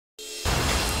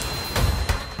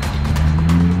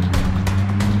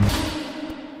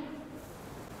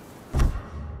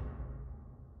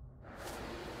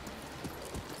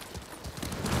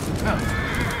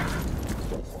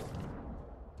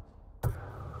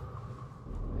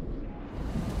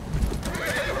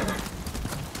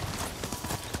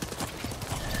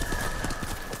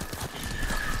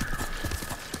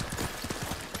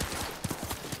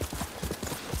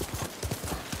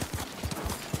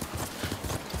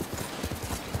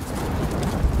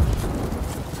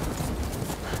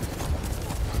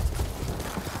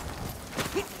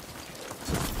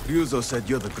Ryuzo said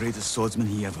you're the greatest swordsman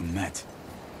he ever met.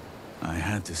 I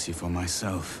had to see for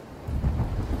myself.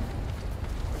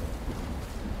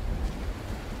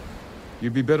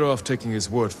 You'd be better off taking his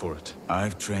word for it.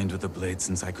 I've trained with the blade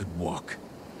since I could walk.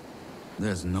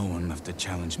 There's no one left to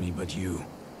challenge me but you.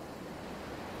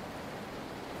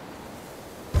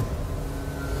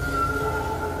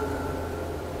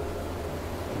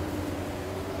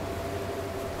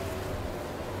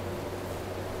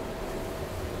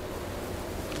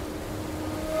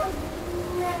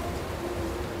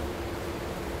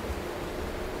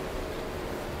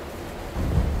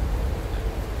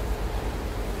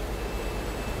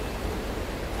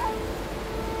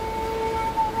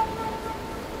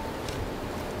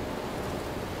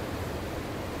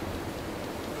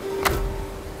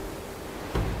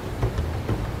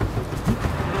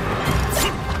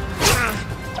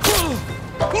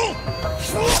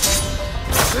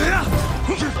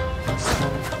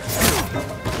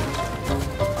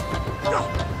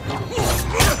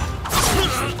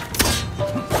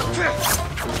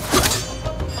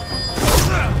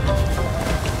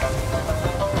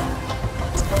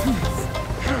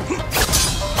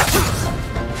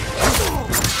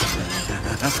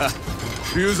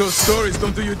 Ryuzo's stories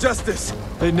don't do you justice.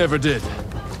 They never did.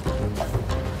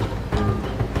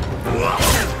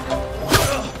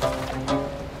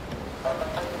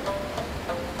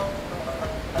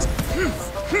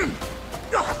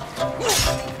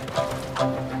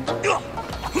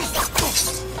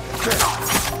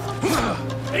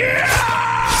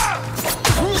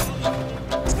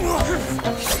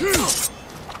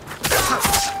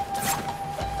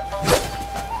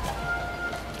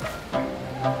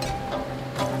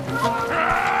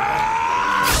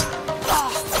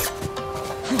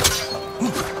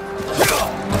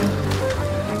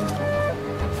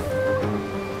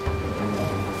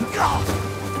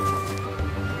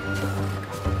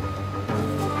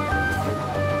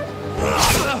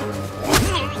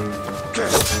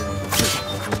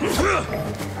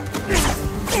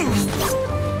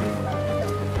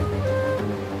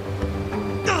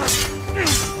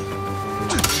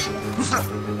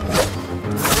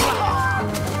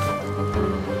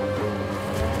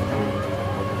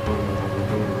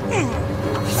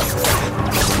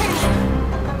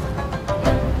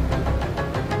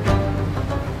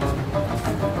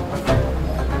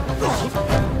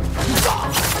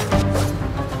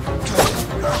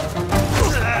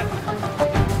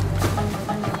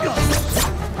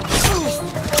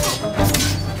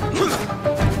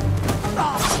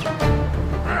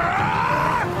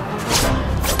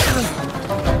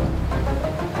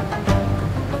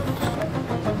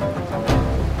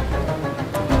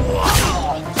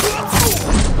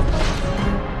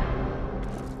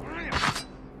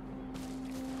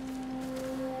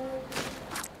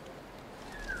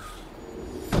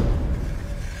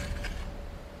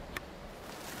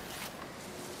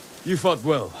 You fought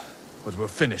well, but we're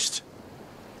finished.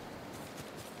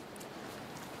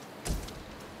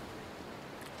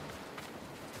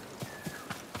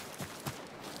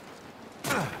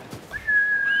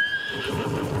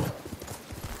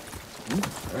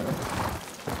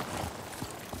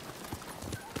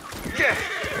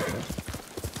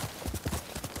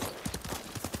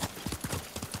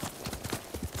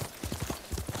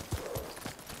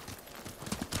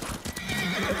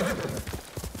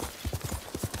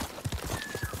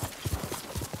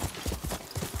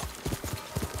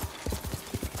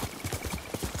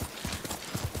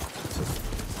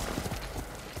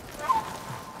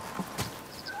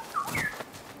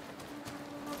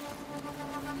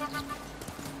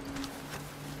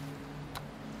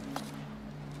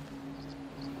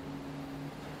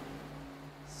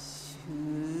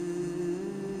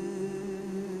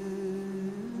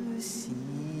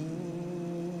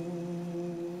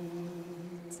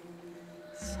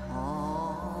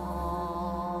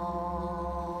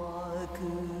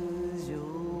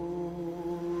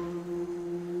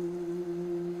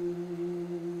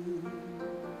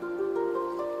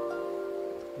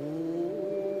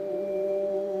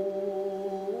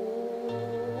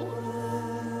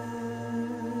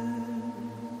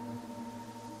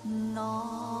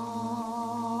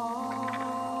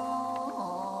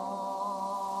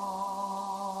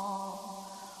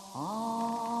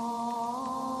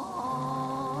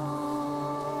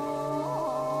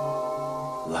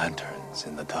 Lanterns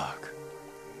in the dark.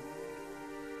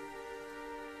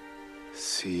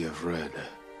 Sea of red.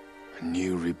 A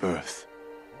new rebirth.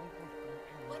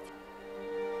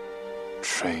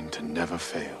 Trained to never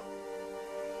fail.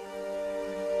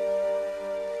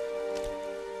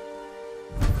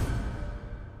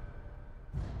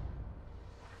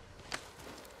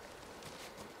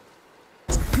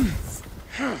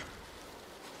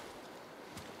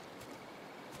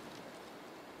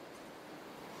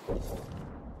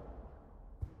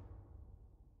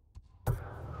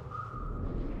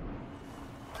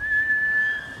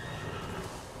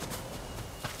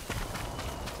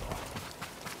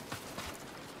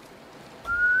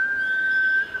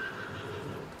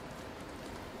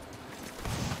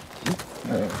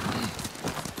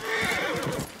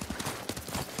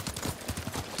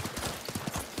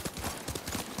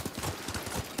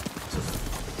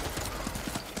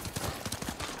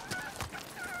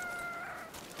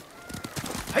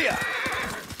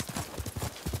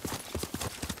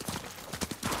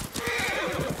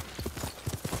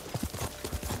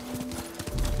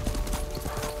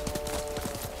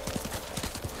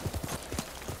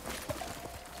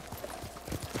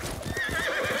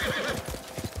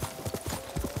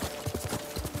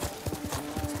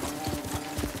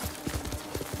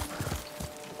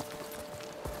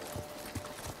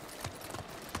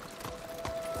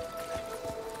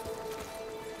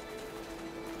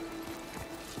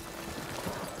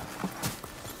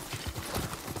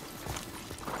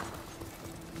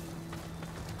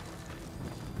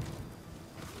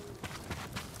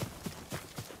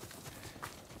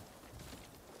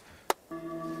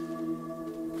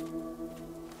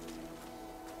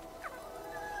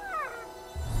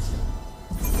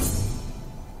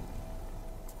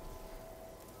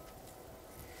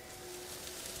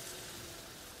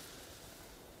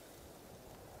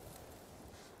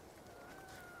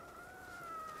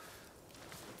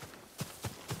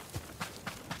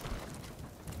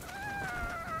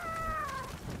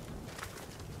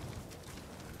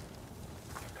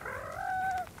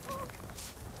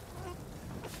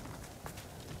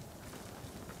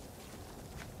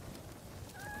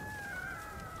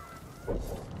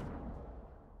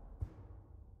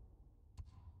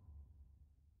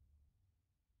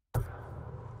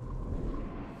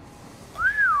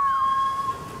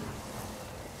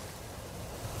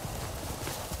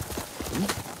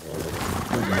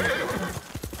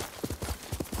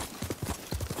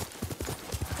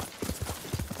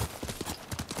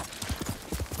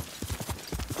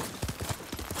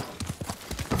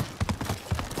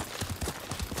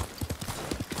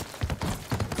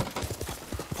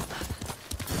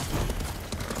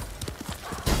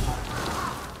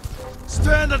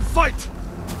 Stand and fight!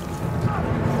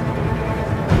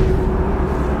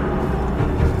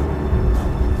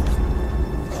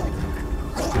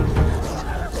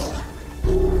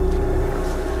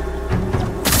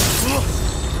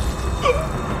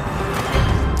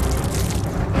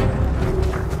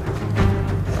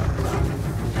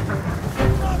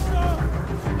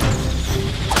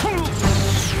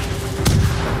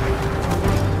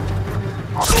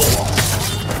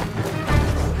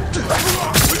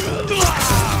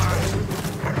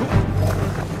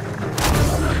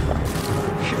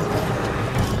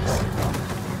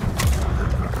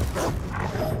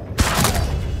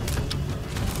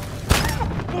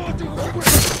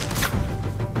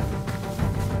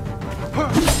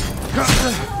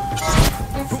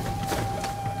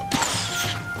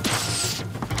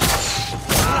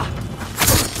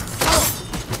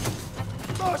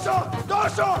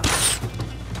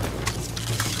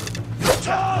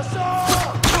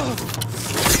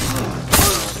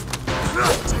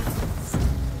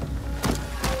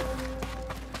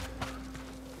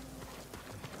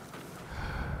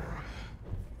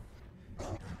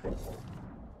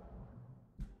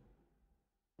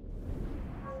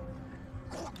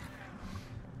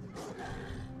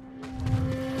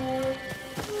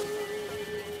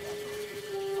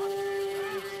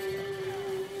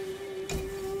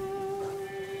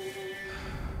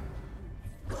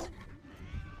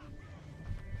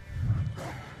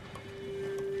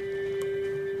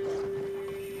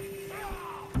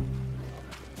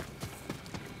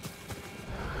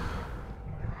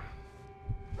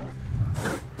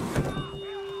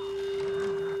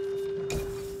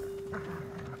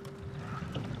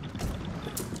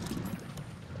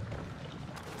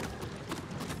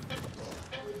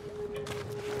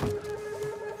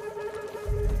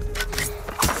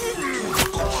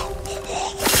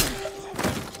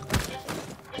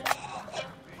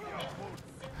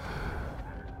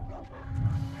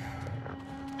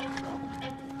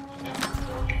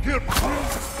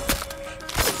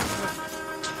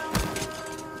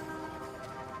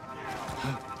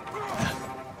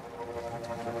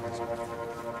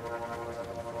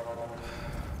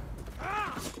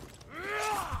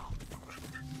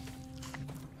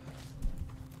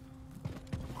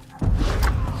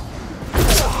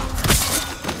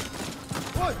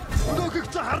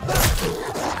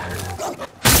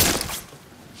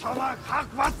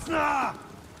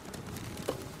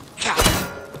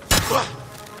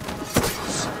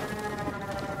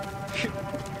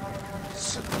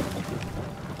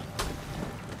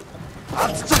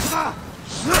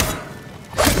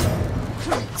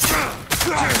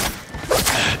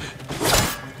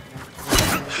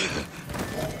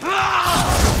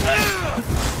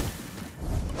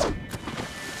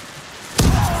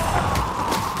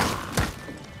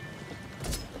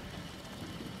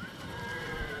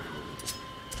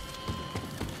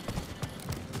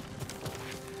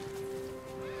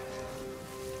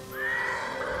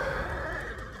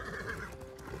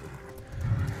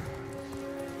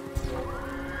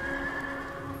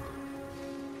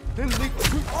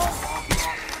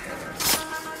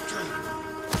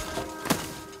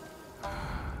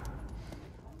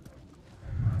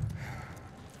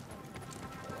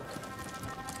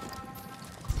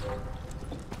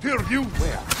 Here, you!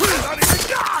 Where?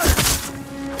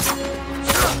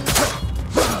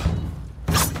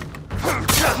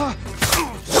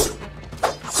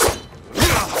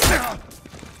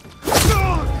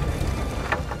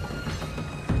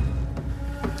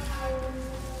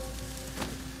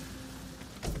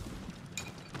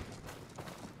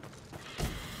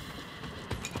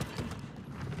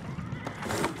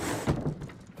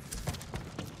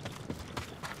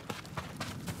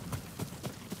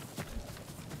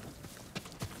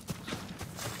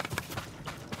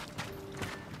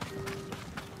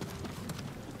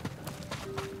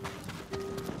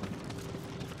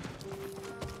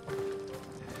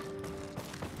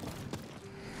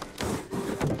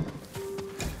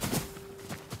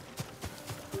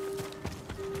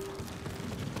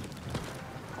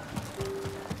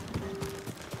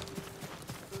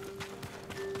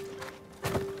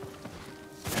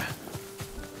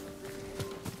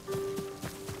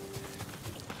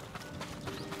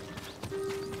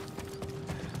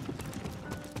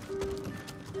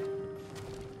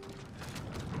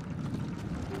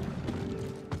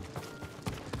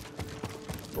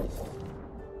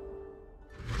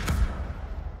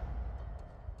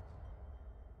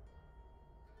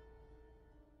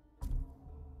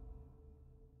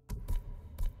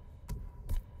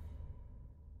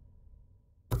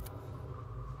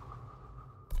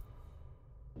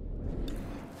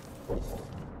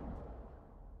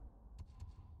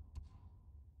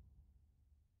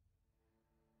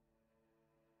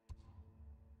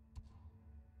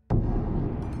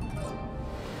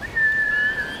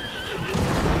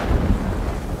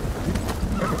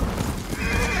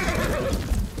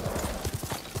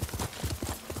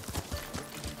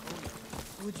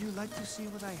 Would you like to see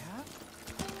what I have?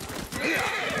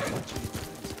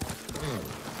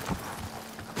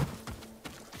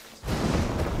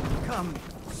 Come,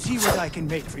 see what I can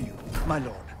make for you, my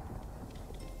lord.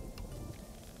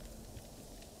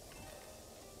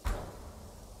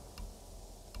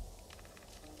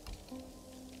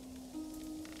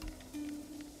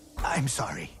 I'm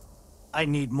sorry. I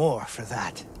need more for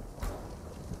that.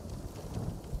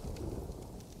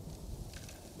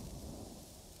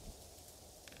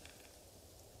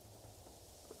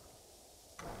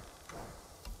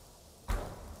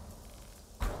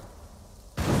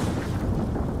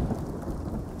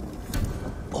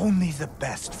 Only the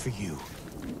best for you.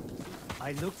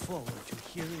 I look forward to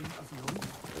hearing of your work.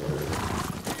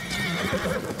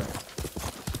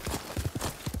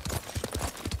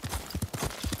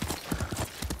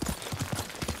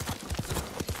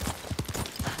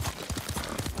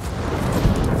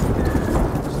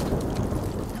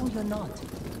 No, you're not.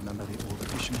 Remember the old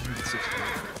fisherman with 6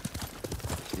 boats?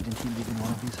 Didn't he live in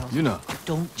one of these houses? Yuna,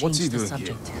 Don't what's he change the doing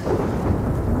subject. here?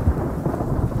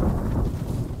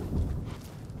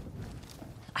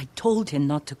 I told him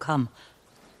not to come.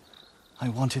 I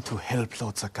wanted to help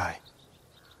Lord Sakai.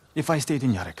 If I stayed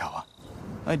in Yarikawa,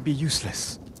 I'd be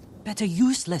useless. Better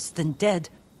useless than dead.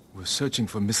 We're searching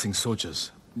for missing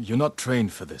soldiers. You're not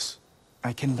trained for this.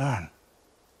 I can learn.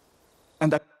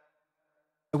 And I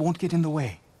won't get in the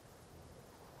way.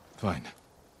 Fine.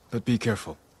 But be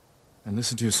careful. And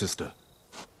listen to your sister.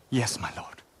 Yes, my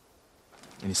lord.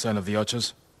 Any sign of the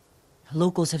archers?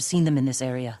 Locals have seen them in this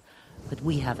area, but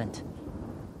we haven't.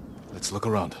 Let's look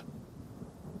around.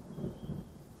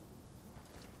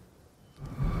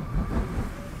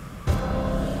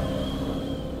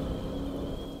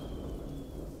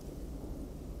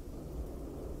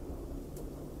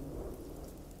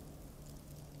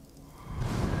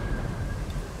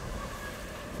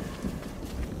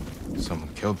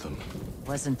 Someone killed them.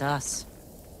 Wasn't us.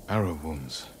 Arrow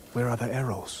wounds. Where are the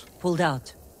arrows? Pulled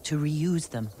out to reuse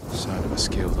them. Sign of a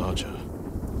skilled archer.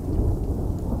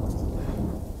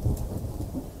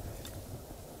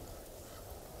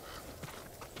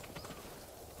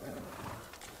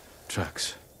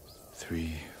 Tracks.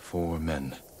 3, 4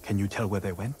 men. Can you tell where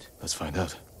they went? Let's find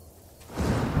out.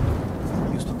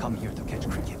 They used to come here to catch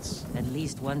crickets. At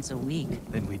least once a week.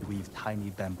 Then we'd weave tiny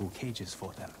bamboo cages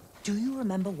for them. Do you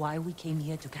remember why we came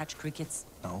here to catch crickets?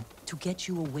 No? To get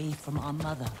you away from our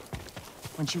mother.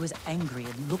 When she was angry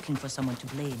and looking for someone to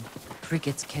blame,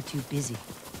 crickets kept you busy.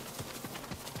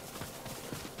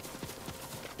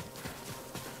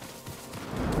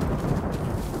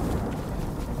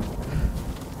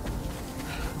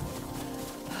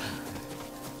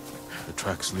 The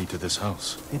tracks lead to this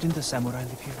house. Didn't the samurai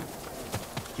live here?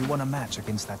 You won a match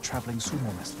against that traveling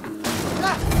sumo wrestler.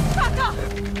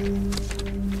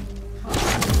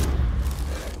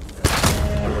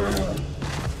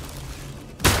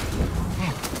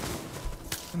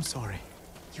 I'm sorry.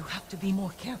 You have to be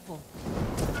more careful.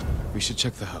 We should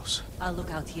check the house. I'll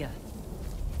look out here.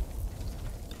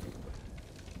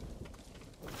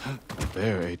 The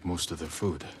bear ate most of their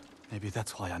food. Maybe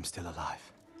that's why I'm still alive.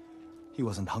 He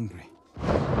wasn't hungry.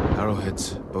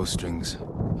 Arrowheads, bowstrings,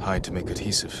 hide to make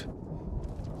adhesive.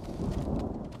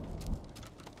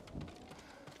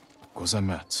 Gozan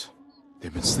mats.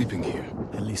 They've been sleeping here.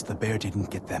 At least the bear didn't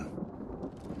get them.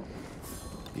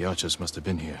 The archers must have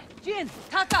been here. Jin!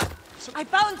 Taka! I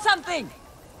found something!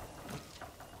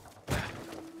 The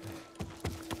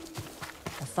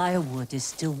firewood is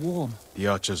still warm. The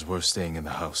archers were staying in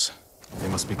the house. They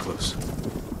must be close.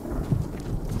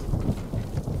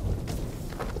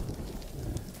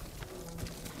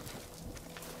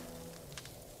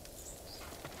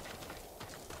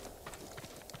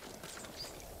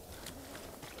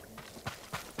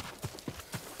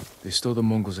 They stole the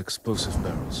Mongols' explosive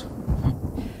barrels.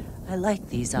 I like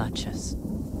these archers.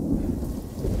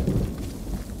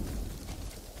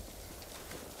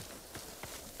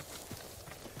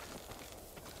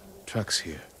 Tracks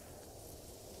here.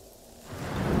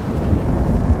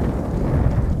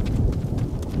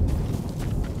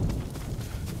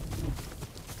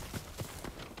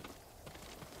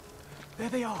 There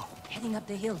they are. Heading up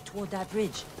the hill toward that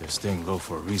ridge. They're staying low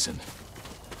for a reason.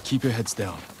 Keep your heads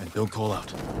down, and don't call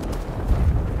out.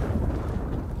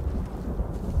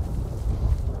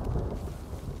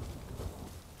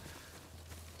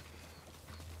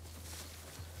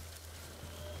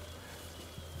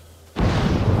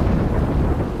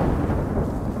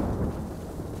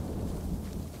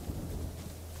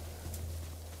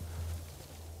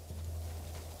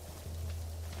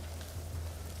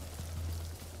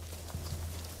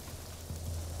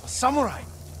 A samurai!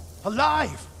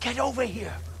 Alive! Get over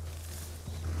here!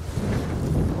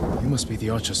 You must be the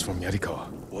archers from Yarikawa.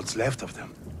 What's left of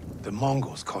them? The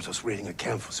Mongols caught us raiding a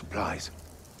camp for supplies.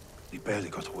 We barely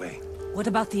got away. What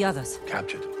about the others?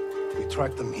 Captured. We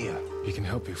tracked them here. We can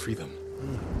help you free them.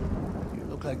 You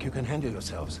look like you can handle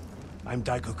yourselves. I'm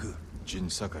Daikoku. Jin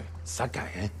Sakai. Sakai,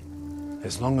 eh?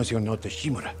 As long as you're not the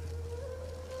Shimura.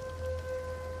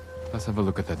 Let's have a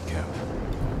look at that camp.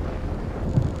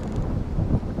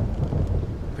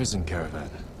 Prison caravan.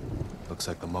 Looks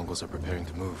like the Mongols are preparing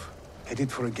to move. Headed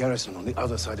for a garrison on the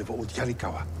other side of Old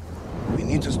Yarikawa. We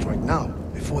need to strike now,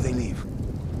 before they leave.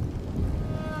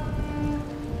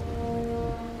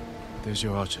 There's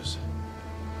your archers.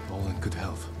 All in good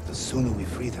health. The sooner we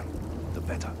free them, the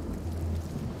better.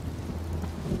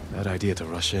 Bad idea to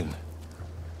rush in.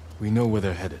 We know where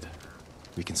they're headed.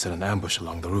 We can set an ambush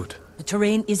along the route. The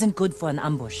terrain isn't good for an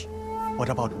ambush. What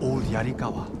about Old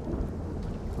Yarikawa?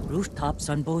 Rooftops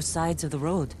on both sides of the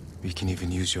road. We can even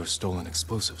use your stolen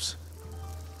explosives.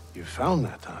 You found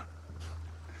that, huh?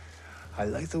 I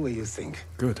like the way you think.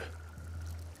 Good.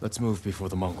 Let's move before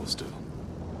the Mongols do.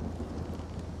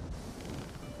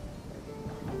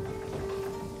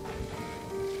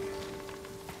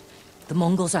 The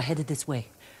Mongols are headed this way.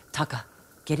 Taka,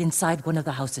 get inside one of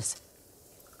the houses.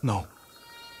 No.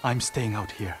 I'm staying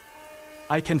out here.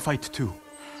 I can fight too.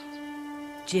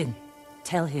 Jin,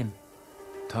 tell him.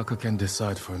 Taka can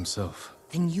decide for himself.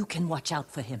 Then you can watch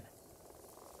out for him.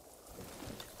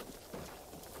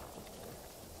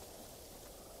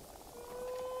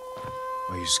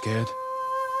 Are you scared?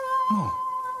 No.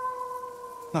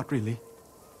 Not really.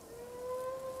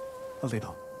 A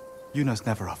little. Yuna's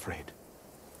never afraid.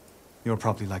 You're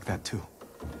probably like that too.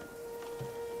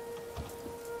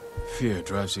 Fear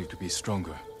drives you to be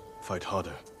stronger, fight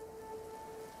harder.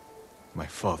 My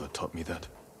father taught me that.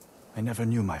 I never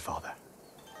knew my father.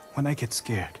 When I get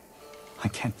scared, I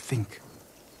can't think.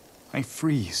 I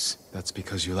freeze. That's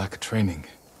because you lack training.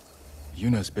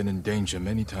 Yuna's been in danger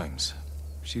many times.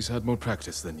 She's had more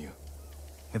practice than you.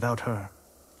 Without her,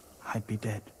 I'd be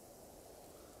dead.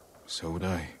 So would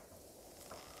I.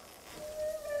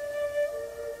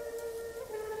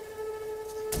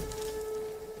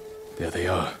 There they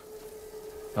are.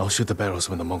 I'll shoot the barrels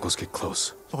when the Mongols get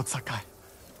close. Lord Sakai,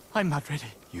 I'm not ready.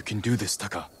 You can do this,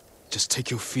 Taka. Just take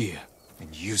your fear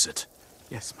and use it.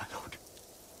 Yes, my lord.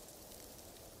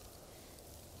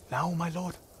 Now, my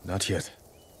lord? Not yet.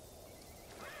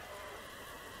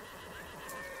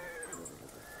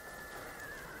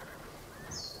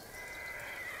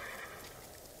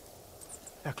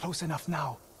 They're close enough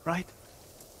now, right?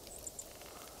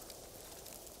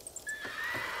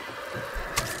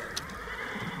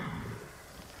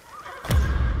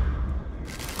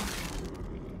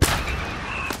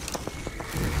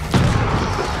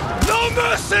 No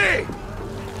mercy!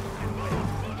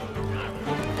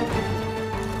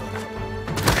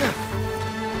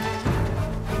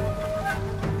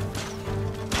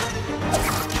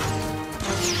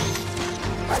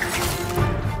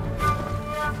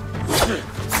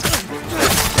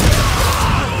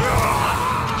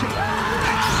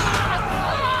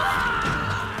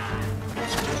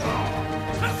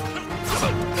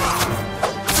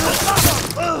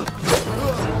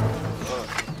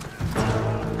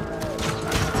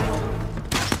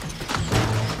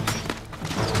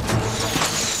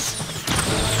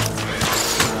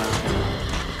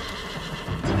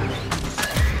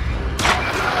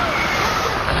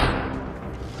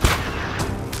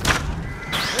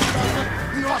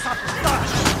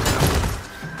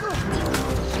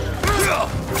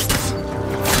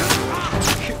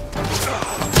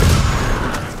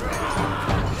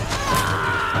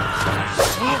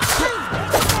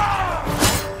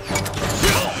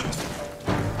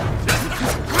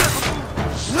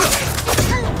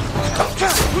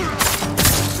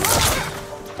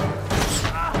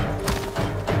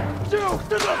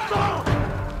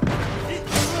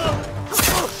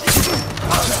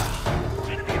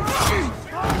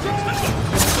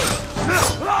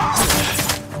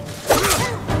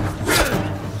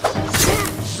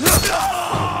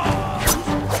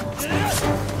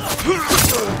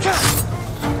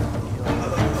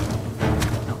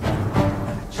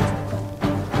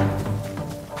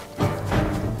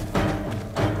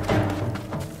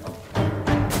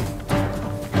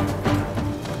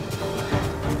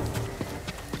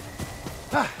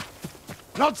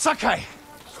 Sakai!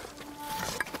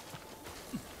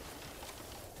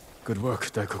 Good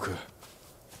work, Daikoku.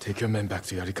 Take your men back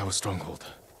to Yarikawa stronghold.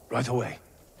 Right away.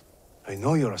 I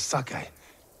know you're a Sakai,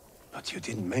 but you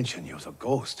didn't mention you're a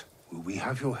ghost. Will we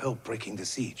have your help breaking the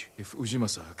siege? If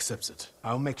Ujimasa accepts it.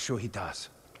 I'll make sure he does.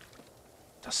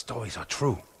 The stories are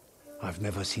true. I've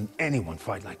never seen anyone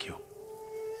fight like you.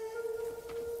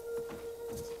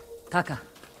 Taka,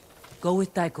 go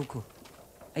with Daikoku.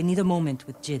 I need a moment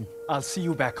with Jin. I'll see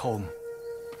you back home.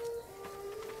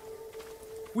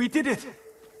 We did it!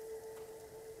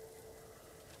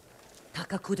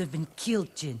 Taka could have been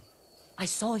killed, Jin. I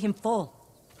saw him fall.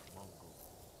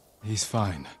 He's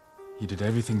fine. He did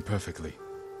everything perfectly.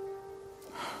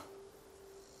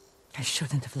 I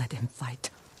shouldn't have let him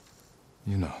fight.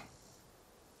 You know.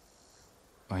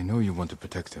 I know you want to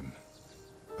protect him,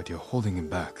 but you're holding him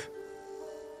back.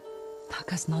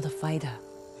 Taka's not a fighter.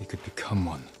 He could become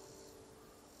one.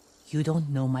 You don't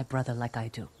know my brother like I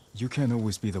do. You can't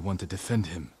always be the one to defend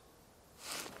him.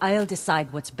 I'll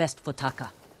decide what's best for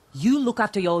Taka. You look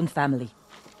after your own family.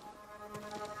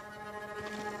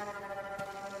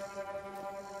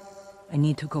 I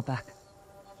need to go back.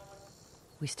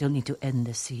 We still need to end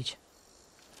this siege.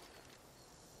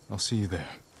 I'll see you there.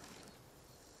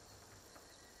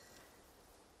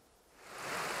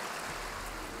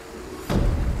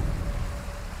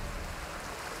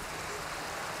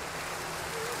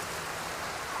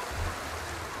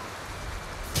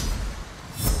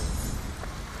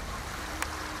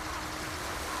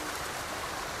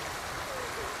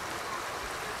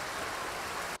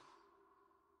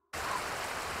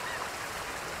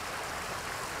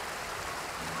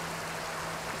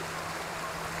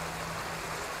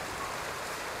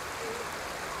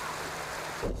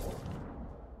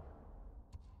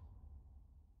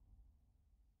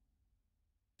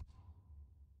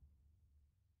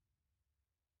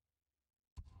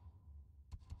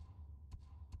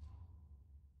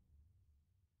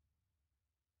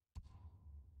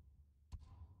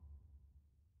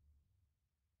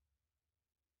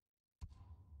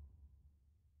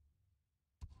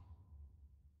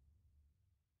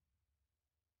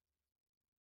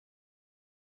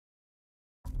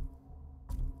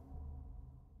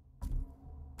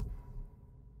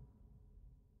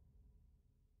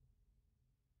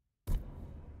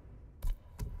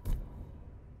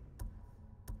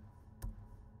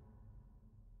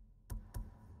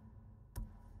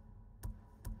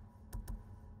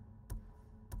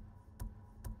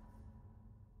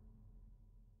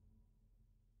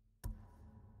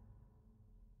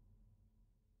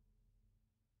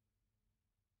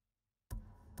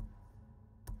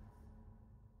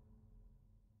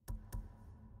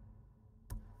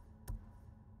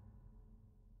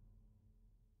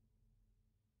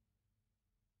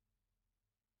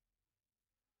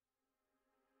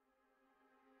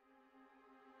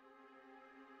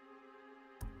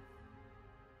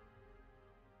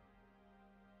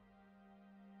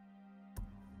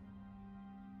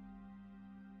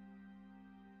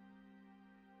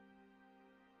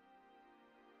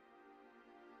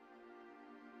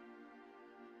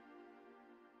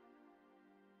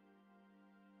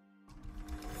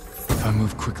 If I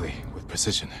move quickly, with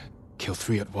precision, kill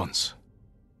 3 at once,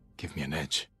 give me an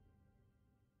edge.